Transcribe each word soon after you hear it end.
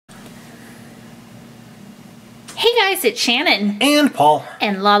Hey guys, it's Shannon. And Paul.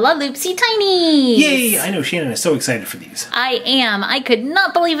 And Lalaloopsy Tinies. Yay! I know Shannon is so excited for these. I am. I could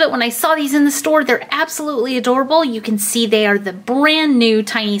not believe it when I saw these in the store. They're absolutely adorable. You can see they are the brand new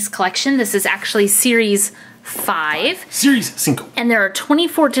Tinies collection. This is actually Series 5. Series 5. And there are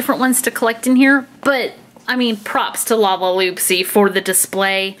 24 different ones to collect in here. But, I mean, props to Lalaloopsy for the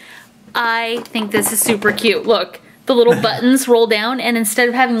display. I think this is super cute. Look. The little buttons roll down, and instead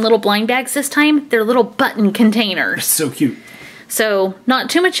of having little blind bags this time, they're little button containers. That's so cute. So, not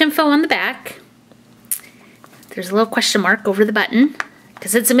too much info on the back. There's a little question mark over the button,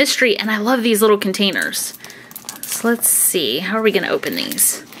 because it's a mystery, and I love these little containers. So let's see, how are we going to open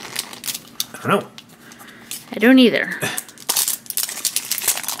these? I don't know. I don't either.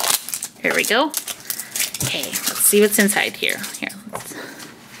 Here we go. Okay, let's see what's inside here.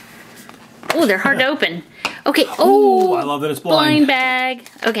 Oh, they're hard to open. Okay, oh, I love that it's blind. Blind bag.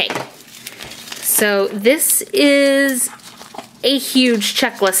 Okay, so this is a huge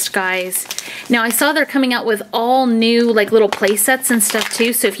checklist, guys. Now, I saw they're coming out with all new, like, little play sets and stuff,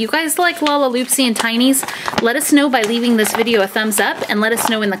 too. So if you guys like Lalaloopsy and Tinies, let us know by leaving this video a thumbs up, and let us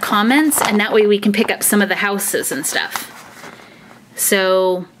know in the comments, and that way we can pick up some of the houses and stuff.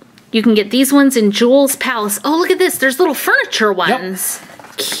 So you can get these ones in Jewel's Palace. Oh, look at this. There's little furniture ones.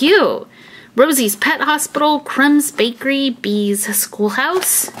 Yep. Cute. Rosie's Pet Hospital, Crumb's Bakery, Bee's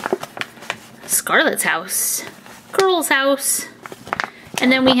Schoolhouse, Scarlet's House, Girl's House,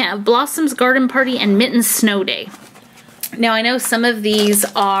 and then we have Blossom's Garden Party and Mitten's Snow Day. Now, I know some of these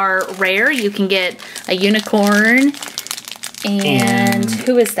are rare. You can get a unicorn, and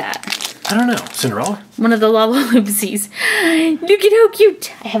who is that? I don't know. Cinderella? One of the Lalaloopsies. Look at how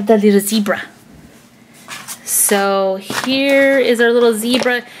cute. I have the little zebra. So here is our little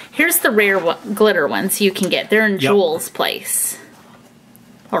zebra. Here's the rare glitter ones you can get. They're in Jewel's place.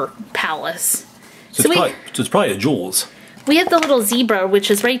 Or Palace. So it's probably a Jewel's. We have the little zebra,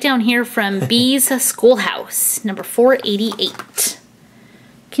 which is right down here from Bee's Schoolhouse, number 488.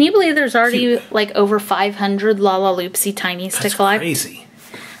 Can you believe there's already like over 500 Lalaloopsy Tinies to collect? That's crazy.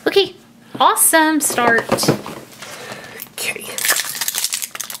 Okay, awesome start. Okay.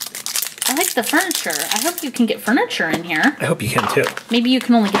 I like the furniture. I hope you can get furniture in here. I hope you can too. Maybe you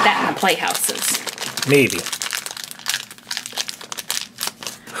can only get that in the playhouses. Maybe.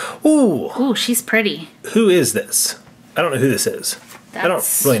 Ooh. Ooh, she's pretty. Who is this? I don't know who this is. I don't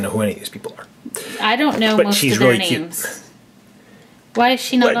really know who any of these people are. I don't know most of their names. Cute. Why is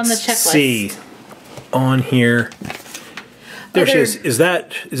she not on the checklist? Let's see. On here. There she is. Is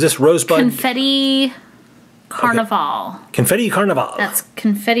this Rosebud? Confetti Carnival. Okay. Confetti Carnival. That's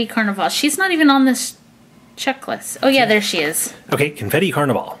Confetti Carnival. She's not even on this checklist. Oh yeah, there she is. Okay, Confetti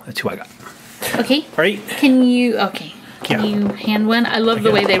Carnival. That's who I got. Okay. All right. Can you you hand one? I love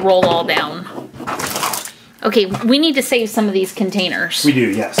the way they roll all down. Okay, we need to save some of these containers. We do,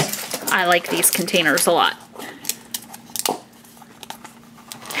 yes. I like these containers a lot.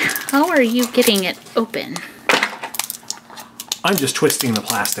 How are you getting it open? I'm just twisting the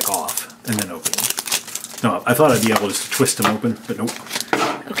plastic off and then opening. No, I thought I'd be able just to twist them open, but nope.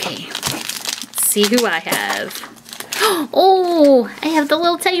 Okay, let's see who I have. Oh, I have the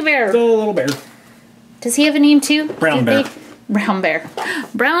little teddy bear. The little bear. Does he have a name too? Brown bear. Brown bear.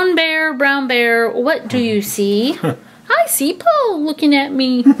 Brown bear, brown bear, what do you see? I see Paul looking at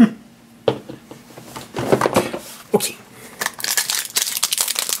me. Okay.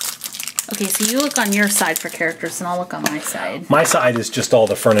 Okay, so you look on your side for characters and I'll look on my side. My side is just all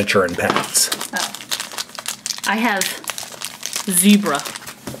the furniture and pets. Oh. I have Zebra.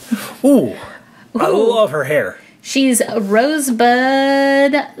 Ooh. I love her hair. She's Rosebud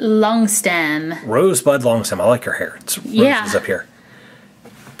Longstem. Rosebud Longstem. I like her hair. It's roses up here.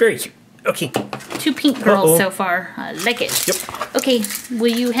 Very cute. Okay. 2 pink girls so far. I like it. Yep. Okay,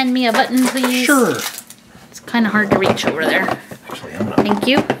 will you hand me a button, please? Sure. It's kind of hard to reach over there. Actually, I'm gonna Thank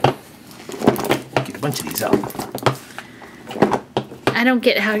you. get a bunch of these out. I don't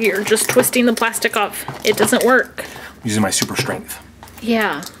get how you're just twisting the plastic off. It doesn't work. I'm using my super strength.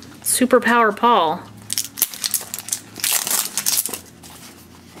 Yeah. Superpower Paul.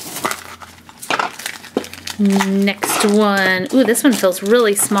 Next one. Ooh, this one feels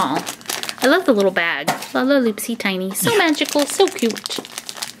really small. I love the little bag. Lalaloopsy Tiny. So magical, so cute.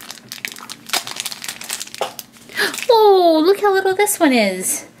 Oh, look how little this one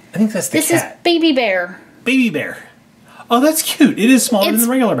is. I think that's the cat. This is Baby Bear. Baby Bear. Oh, that's cute. It is smaller than the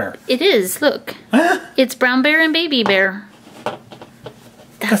regular bear. It is, look. It's Brown Bear and Baby Bear.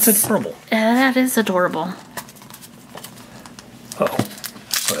 That's adorable. That is adorable. Uh-oh.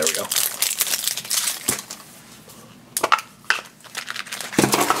 Oh, there we go.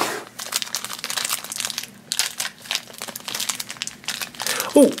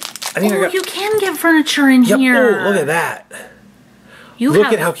 Oh, I think I Oh, got... you can get furniture in Yep. here. Oh, look at that.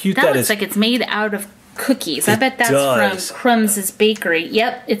 Look at how cute that looks is. like it's made out of cookies. I bet that's does. from Crumbs' Bakery.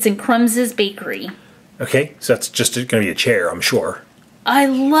 Yep, it's in Crumbs' Bakery. Okay, so that's just going to be a chair, I'm sure. I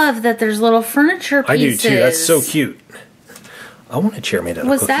love that there's little furniture I pieces. do too. That's so cute. I want a chair made out of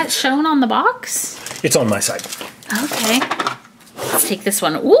cookies. Was that shown on the box? It's on my side. Okay. Let's take this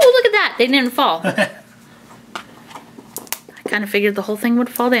one. Ooh, look at that. They didn't fall. I kind of figured the whole thing would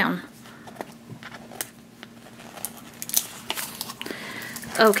fall down.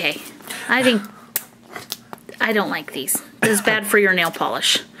 Okay. I don't like these. This is bad for your nail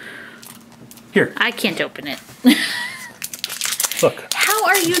polish. Here. I can't open it. Look. How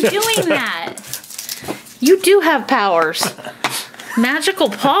are you doing that? You do have powers. Magical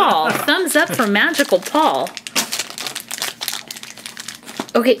Paul. Thumbs up for Magical Paul.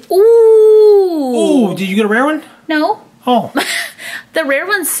 Okay. Ooh. Ooh, did you get a rare one? No. Oh. The rare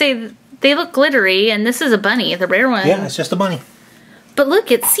ones say they look glittery, and this is a bunny. The rare one. Yeah, it's just a bunny. But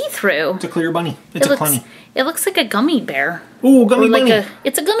look, it's see-through. It's a clear bunny. It's a bunny. It looks like a gummy bear. Ooh, gummy bunny.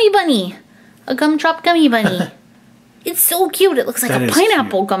 It's a gummy bunny. A gumdrop gummy bunny. It's so cute. It looks like That a is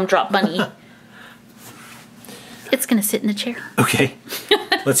pineapple gumdrop bunny. It's going to sit in the chair. Okay.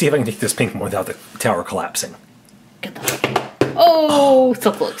 Let's see if I can take this pink one without the tower collapsing. Get the... Oh,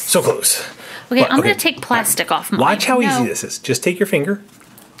 so close. So close. Okay, But, I'm going to take plastic off mine. Watch how easy this is. Just take your finger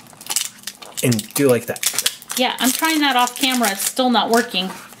and do like that. Yeah, I'm trying that off camera. It's still not working.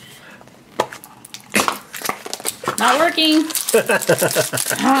 Not working.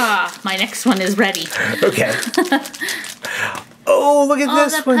 My next one is ready. Okay. Oh, look at Oh,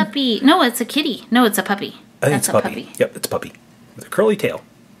 this the one. puppy. No, it's a kitty. No, it's a puppy. I think it's a puppy. Yep, it's a puppy. With a curly tail.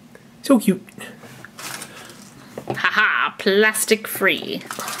 So cute. Haha, plastic free.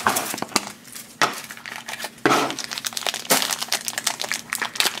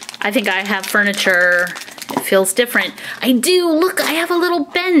 I think I have furniture. It feels different. I do. Look, I have a little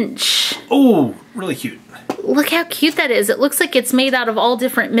bench. Oh, really cute. Look how cute that is. It looks like it's made out of all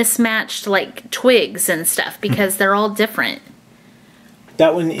different mismatched like twigs and stuff because they're all different.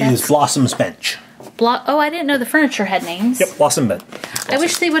 That one is Blossom's Bench. Oh, I didn't know the furniture had names. Yep, Blossom Bench. I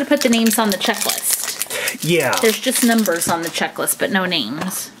wish they would have put the names on the checklist. Yeah. There's just numbers on the checklist, but no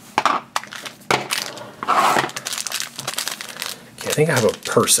names. Okay, I think I have a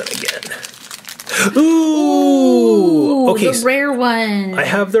person again. Ooh! Okay, The rare one. I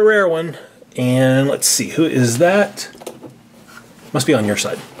have the rare one. And let's see, who is that? Must be on your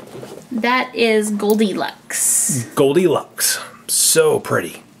side. That is Goldilocks. Goldilocks. So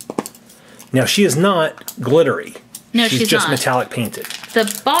pretty. Now, she is not glittery. No, she's just not. metallic painted.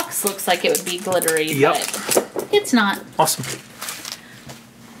 The box looks like it would be glittery, Yep. but it's not. Awesome.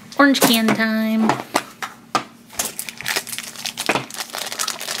 Orange can time.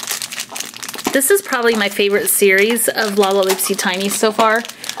 This is probably my favorite series of Lalaloopsy Tinies so far.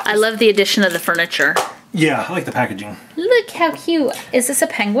 I love the addition of the furniture. Yeah, I like the packaging. Look how cute. Is this a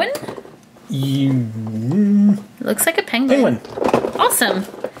penguin? It looks like a penguin. Awesome.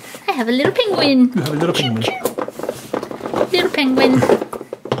 I have a little penguin. You have a little penguin. Little penguin.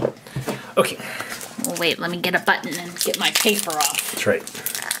 Okay. Oh, wait, let me get a button and get my paper off. That's right.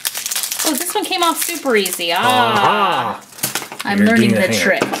 Oh, this one came off super easy. Aha! I'm You're learning doing the the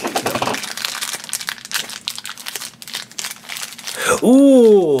trick.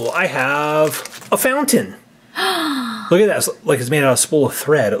 Ooh, I have a fountain. Look at that. It's like it's made out of a spool of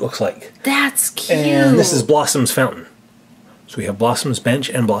thread, it looks like. That's cute. And this is Blossom's Fountain. So we have Blossom's Bench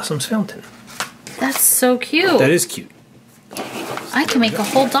and Blossom's Fountain. That's so cute. That is cute. I can make a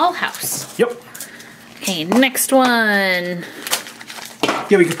whole dollhouse. Yep. Okay, next one.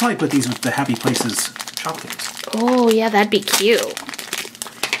 Yeah, we could probably put these with the Happy Places Shopkins. Oh, yeah, that'd be cute.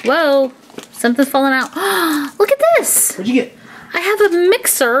 Whoa, something's falling out. Look at this. What'd you get? I have a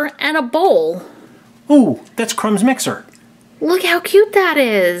mixer and a bowl. Ooh, that's Crumb's mixer. Look how cute that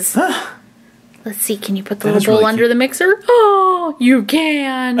is. Huh. Let's see, can you put the That little is bowl really under cute. the mixer? Oh, you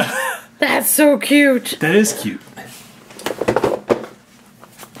can. That's so cute. That is cute.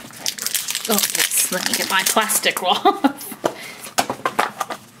 Oh, yes, let me get my plastic off.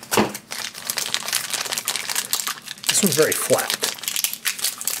 This one's very flat.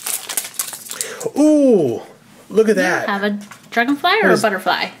 Ooh, look at that. Have a dragonfly or a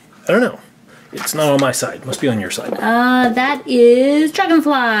butterfly? I don't know. It's not on my side. Must be on your side. That is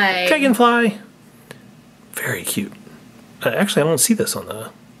dragonfly. Dragonfly. Very cute. Actually, I don't see this on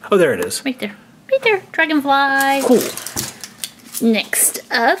the... Oh, there it is. Right there. Right there. Dragonfly. Cool. Next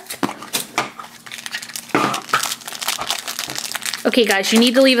up. Okay, guys, you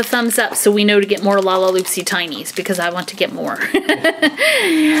need to leave a thumbs up so we know to get more Lalaloopsy Tinies because I want to get more.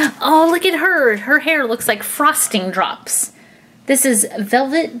 Oh, look at her. Her hair looks like frosting drops. This is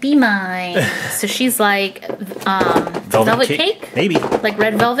Velvet Be Mine. So she's like velvet cake? Maybe. Like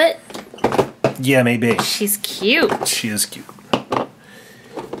red velvet? Yeah, maybe. She's cute. She is cute. I'm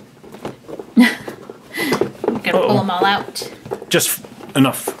going to pull them all out. Just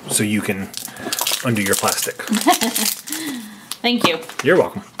enough so you can undo your plastic. Thank you. You're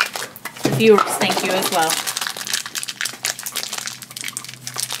welcome. The viewers, thank you as well.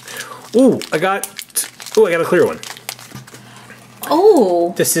 Ooh, I got a clear one.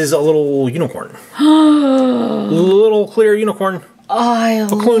 Oh. This is a little unicorn. Little clear unicorn. I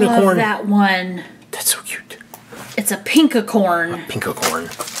love that one. That's so cute. It's a pinkicorn. Pinkicorn.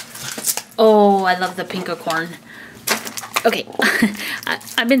 Oh, I love the pinkicorn. Okay,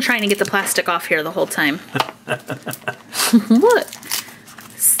 I've been trying to get the plastic off here the whole time. Look.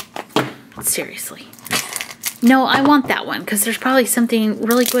 Seriously. No, I want that one because there's probably something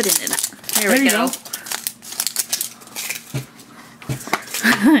really good in it. There we go.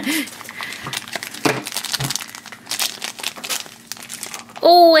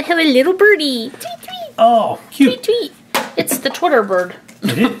 Oh, I have a little birdie. Tweet, tweet. Oh, cute. Tweet, tweet. It's the Twitter bird.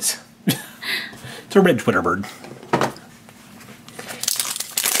 It is. It's a red Twitter bird.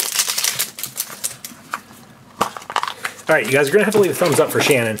 All right, you guys are going to have to leave a thumbs up for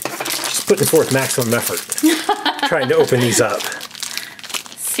Shannon. She's putting forth maximum effort trying to open these up.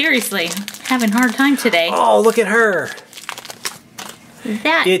 Seriously, having a hard time today. Oh, look at her.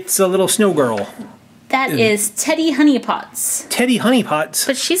 It's a little snow girl. That is Teddy Honeypots. Teddy Honeypots?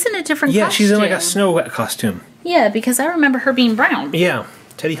 But she's in a different costume. Yeah, she's in like a snow costume. Yeah, because I remember her being brown. Yeah,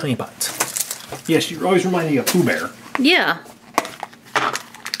 Teddy Honeypots. Yeah, she always reminded me of Pooh Bear. Yeah.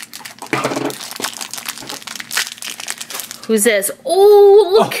 Who's this? Oh,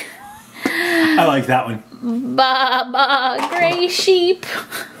 look! Oh, I like that one. Baba, gray sheep.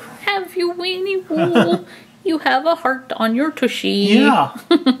 Have you weenie wool? You have a heart on your tushy. Yeah.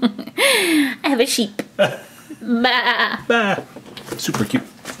 I have a sheep. Bah. Bah. Super cute.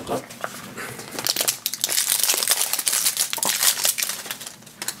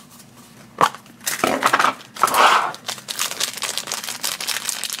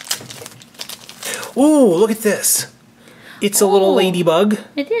 Ooh, look at this. It's a little ladybug.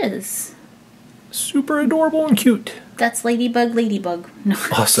 It is. Super adorable and cute. That's Ladybug, Ladybug. No,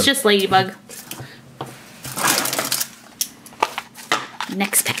 awesome. It's just Ladybug.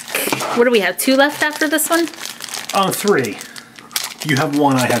 Next pack. What do we have? 2 left after this one? 3. You have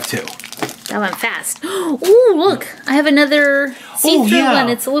 1, I have 2. That went fast. Ooh, look. I have another see-through one.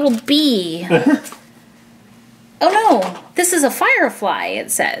 It's a little bee. Oh no. This is a firefly,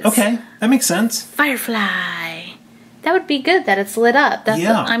 it says. Okay, that makes sense. Firefly. That would be good that it's lit up. That's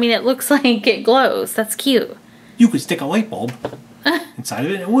I mean, it looks like it glows. That's cute. You could stick a light bulb inside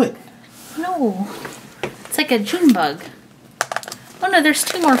of it and it would. No. It's like a June bug. Oh no, there's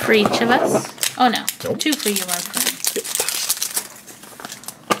 2 more for each of us. Oh no. Nope. 2 for you, 1 for me.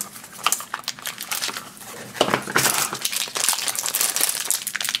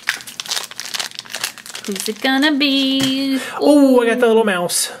 Who's it gonna be? Oh, I got the little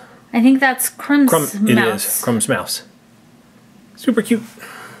mouse. I think that's Crumb's mouse. It is. Crumb's mouse. Super cute.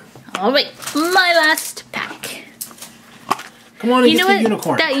 All right, my last pack. Come on and get the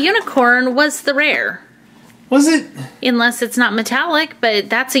unicorn. That unicorn was the rare. Was it? Unless it's not metallic, but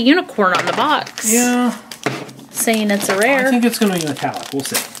that's a unicorn on the box. Yeah. Saying it's a rare. I think it's going to be metallic. We'll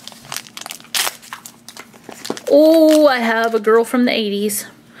see. Oh, I have a girl from the 80s.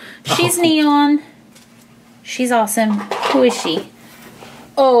 She's neon. She's awesome. Who is she?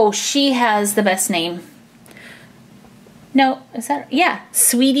 Oh, she has the best name. No, is that... Yeah,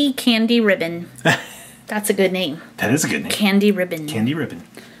 Sweetie Candy Ribbon. That's a good name. That is a good name. Candy Ribbon. Candy Ribbon.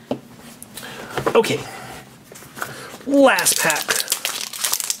 Okay. Last pack.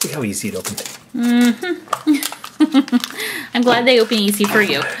 Look how easy it opened. Mm-hmm. I'm glad they open easy for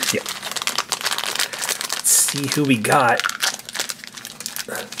you. Yeah. Let's see who we got.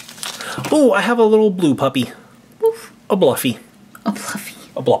 Oh, I have a little blue puppy. Oof. A Bluffy. A Bluffy.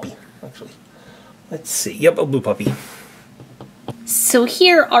 A Bloppy, actually. Let's see. Yep, a blue puppy. So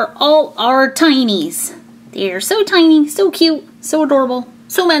here are all our tinies. They're so tiny, so cute, so adorable,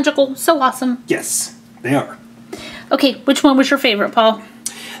 so magical, so awesome. Yes, they are. Okay, which one was your favorite, Paul?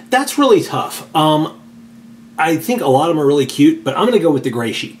 That's really tough. I think a lot of them are really cute, but I'm going to go with the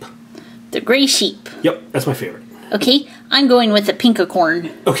gray sheep. The gray sheep. Yep, that's my favorite. Okay, I'm going with the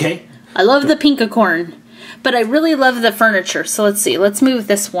pinkicorn. Okay. I love the pinkicorn, but I really love the furniture. So let's see. Let's move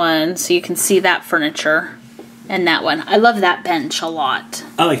this one so you can see that furniture. and that one. I love that bench a lot.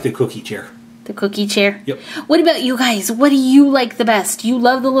 I like the cookie chair. The cookie chair? Yep. What about you guys? What do you like the best? Do you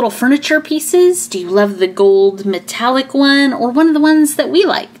love the little furniture pieces? Do you love the gold metallic one, or one of the ones that we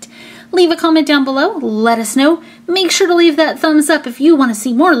liked? Leave a comment down below. Let us know. Make sure to leave that thumbs up if you want to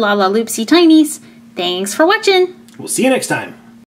see more Lalaloopsy Tinies. Thanks for watching. We'll see you next time.